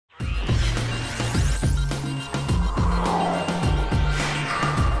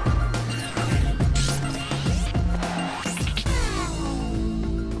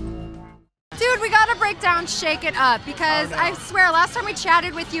break down Shake It Up because I swear last time we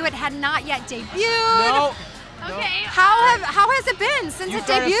chatted with you, it had not yet debuted. No. Okay. How has it been since it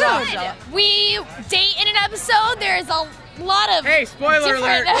debuted? We date in an episode. There's a lot of spoiler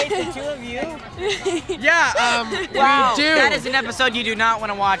alert. Wait, the two of you? Yeah, Wow. we do. That is an episode you do not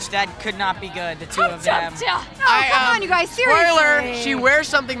want to watch. That could not be good, the two of them. Oh, come on, you guys, seriously. Spoiler, she wears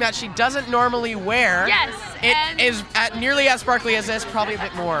something that she doesn't normally wear. Yes. It is nearly as sparkly as this, probably a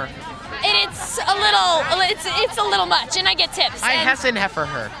bit more. And it's a little much, and I get tips. I and Hessen heifer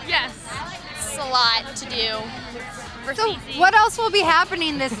her. Yes. It's a lot to do. So what else will be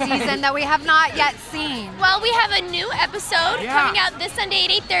happening this season that we have not yet seen? Well, we have a new episode coming out this Sunday at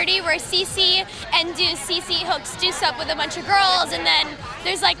 8:30 where Cece hooks Deuce up with a bunch of girls, and then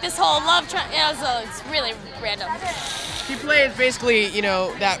there's like this whole love triangle, so it's really random. She plays basically,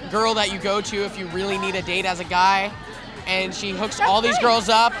 that girl that you go to if you really need a date as a guy, and she hooks all these girls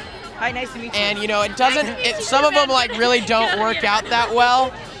up. Hi, nice to meet you. And it doesn't. Some of them really don't work out that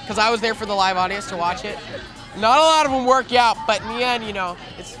well because I was there for the live audience to watch it. Not a lot of them work out, but in the end,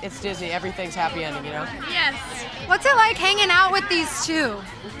 it's Disney. Everything's happy ending, Yes. What's it like hanging out with these two?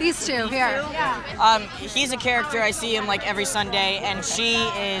 These two here. Yeah. He's a character. I see him like every Sunday, and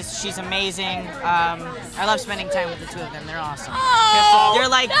she's amazing. I love spending time with the two of them. They're awesome. Oh, they're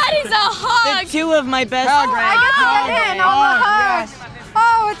like that is a hug. the two of my best I friends. get to get in on the hug. yes.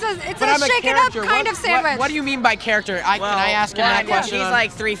 Oh, it's But a I'm a Shake It Up character. kind of sandwich. What do you mean by character? Can I ask him that question? He's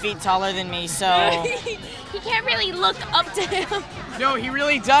like 3 feet taller than me, so He can't really look up to him. No, he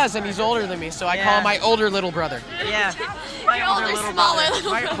really does, and he's older than me, so I call him my older little brother. yeah. My older, smaller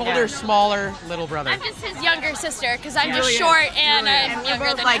little My brother. older, smaller little brother. I'm just his younger sister because I'm just really is. short and I'm We're younger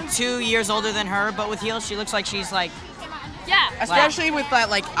both than like him. 2 years older than her, but with heels, she looks like she's like. Yeah. Especially with that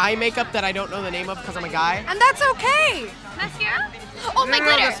eye makeup that I don't know the name of because I'm a guy. And that's okay. Mascara? Oh, my No,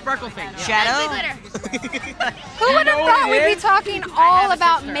 glitter. the sparkle thing. Yeah. Shadow? My glitter. Who would have know thought what it we'd be is? talking all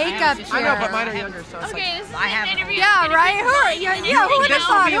about makeup here? I know, but mine are younger, so it's Okay, this is I have- an interview. Yeah, right? Who would have this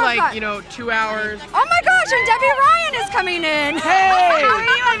thought? will be Who would have thought? 2 hours. Oh my gosh, and Debbie Ryan is coming in. Hey!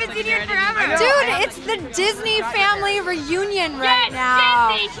 I haven't seen you in forever. Dude, it's the Disney family reunion right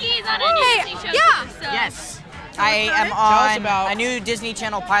now. Yes, Disney. He's on a Hey, Disney show. yeah. So. Yes. I am Tell us on about- a new Disney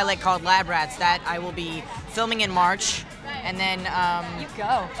Channel pilot called Lab Rats that I will be filming in March. And then,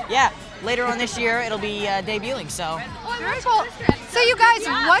 Go. yeah, later on this year, it'll be debuting, so. Very cool. So you guys,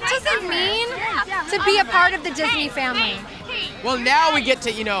 what does it mean to be a part of the Disney family? Well, now we get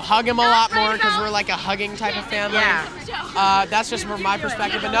to, hug him a lot more because we're like a hugging type of family. Yeah. That's just from my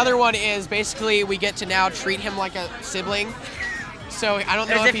perspective. Another one is basically we get to now treat him like a sibling. So I don't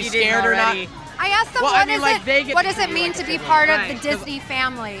know As if if he's you didn't scared or not. already. I asked them, Well, I mean, like, they get what to does it be mean like to be sibling. part of Right. the Disney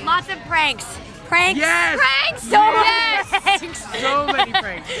family? Lots of pranks. Pranks. Yes! Pranks? Yes! Pranks. So many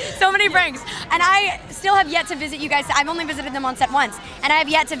pranks. So many pranks. And I still have yet to visit you guys. I've only visited them on set once, and I have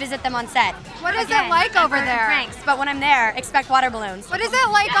yet to visit them on set. What is it like over there? Pranks. But when I'm there, expect water balloons. What is it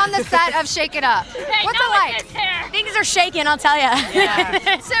like on the set of Shake It Up? Hey, What's no it one like? gets hair. Things are shaking, I'll tell you.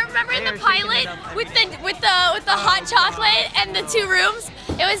 So remember in the pilot with the hot chocolate and the 2 rooms?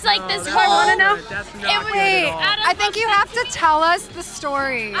 It was like this whole. That's not It was- good Wait, at all. I think you have to tell us the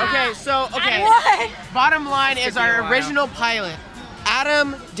story. Okay, so, What? bottom line is our original pilot.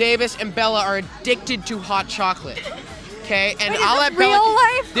 Adam, Davis, and Bella are addicted to hot chocolate. Okay, and Wait, I'll is let it Bella. real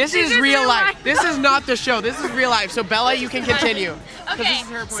life? This is real life. This is not the show. This is real life. So Bella, you can continue. 'Cause Okay, this is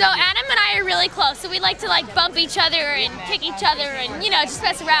her point so of view. Adam and I are really close, so we like to bump each other and kick each other and just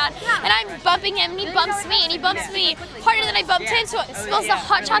mess around. And I'm bumping him, and he bumps me, and he bumps me harder than I bumped him, so it spills the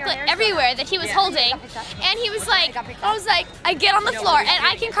hot chocolate everywhere that he was holding. And he was like, I get on the floor, and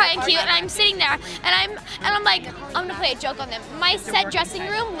I can cry and cute, and I'm sitting there, and I'm like, I'm gonna play a joke on them. My set dressing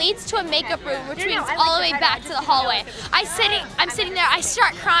room leads to a makeup room, which leads all the way back to the hallway. I'm sitting there, I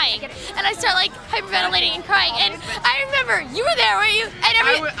start crying, and I start hyperventilating and crying. And I remember you were there, weren't you? And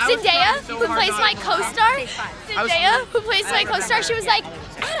I was Zendaya, trying so who hard plays not my to. co-star, she was like,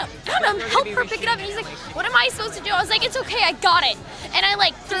 Adam, help her pick it up. And he's like, what am I supposed to do? I was like, it's okay, I got it. And I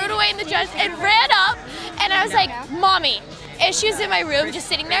threw it away in the dress and ran up, and I was like, Mommy. And she was in my room just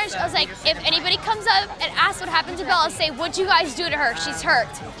sitting there. I was like, if anybody comes up and asks what happened to Bella, say, what'd you guys do to her? She's hurt.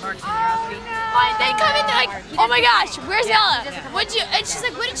 And they come in, they're like, oh my gosh, where's Bella? And she's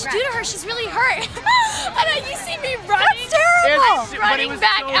like, what did you do to her? She's really hurt. And you see me running. That's hysterical. But it Running was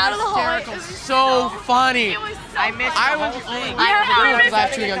back so out of the hallway. hysterical, so funny. I missed I the was whole thing. because I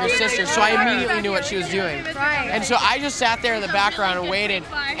have 2 younger sisters, so I immediately knew what she was doing. Right. And so I just sat there in the background and waited,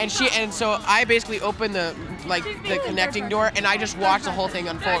 and so I basically opened the connecting door, and I just watched the whole thing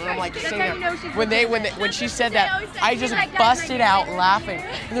unfold. And I'm like sitting there. When she said that, I just busted out laughing.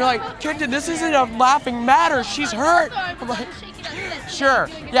 And they're like, Kenton, this isn't a laughing matter. She's hurt. I'm like, sure,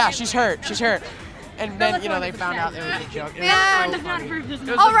 yeah, she's hurt. She's hurt. And then, they found out it was a joke. It was so funny. It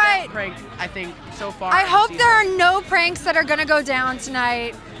was All the right. best prank, I think, so far. I in the hope season. there are no pranks that are gonna go down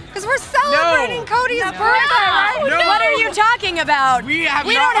tonight, because we're celebrating Cody's birthday, right? No. What are you talking about? We have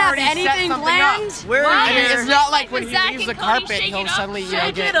We not don't have already set anything something planned. up. We're I mean, here. it's not like when With he Zach leaves and the Cody, carpet, shake he'll it up, suddenly,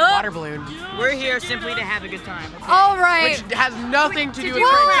 shake get it up. water ballooned. We're here simply to have a good time. All right. Which has nothing to do with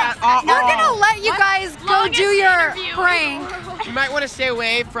Well, pranks at all. we're gonna let you guys go Longest do your interview. prank. You might want to stay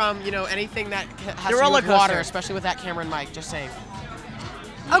away from, anything that has to do roller with water, coaster. especially with that camera and mic, just saying.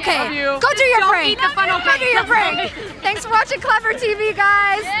 Okay, Love you. go do your prank. eat the funnel Go do your prank. Thanks for watching Clever TV,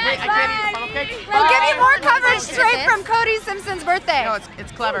 guys. Wait, I can't eat the funnel cake? We'll give you more Bye. coverage straight from Cody Simpson's birthday. No,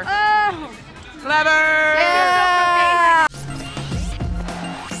 it's clever. Oh. Clever!